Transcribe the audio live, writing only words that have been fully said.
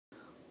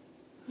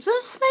Is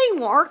this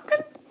thing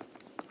working?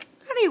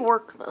 How do you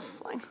work this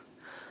thing?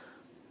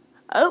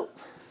 Oh,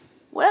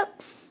 well,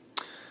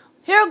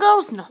 here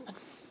goes nothing.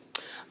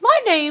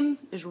 My name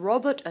is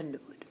Robert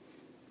Underwood.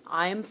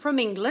 I am from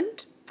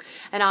England,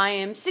 and I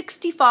am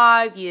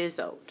 65 years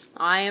old.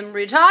 I am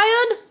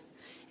retired,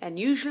 and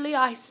usually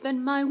I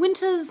spend my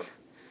winters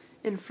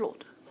in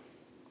Florida.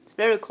 It's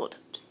very cold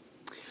out.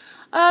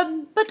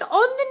 But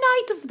on the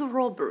night of the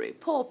robbery,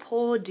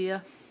 poor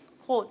dear,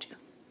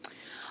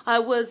 I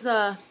was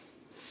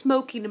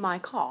smoking in my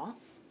car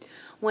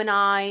when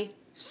I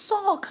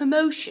saw a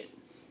commotion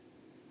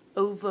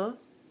over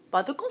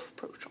by the golf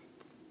pro shop.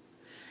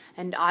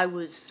 And I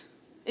was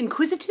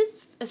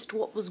inquisitive as to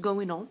what was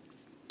going on.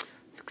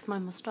 Fix my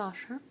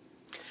mustache here.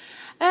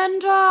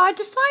 And I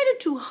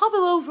decided to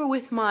hobble over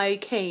with my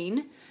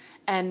cane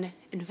and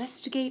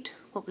investigate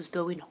what was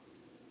going on.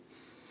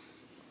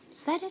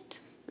 Is that it?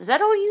 Is that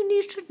all you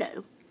need to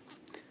know?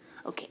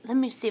 Okay, let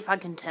me see if I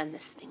can turn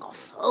this thing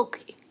off.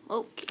 Okay,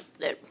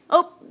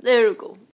 there we go.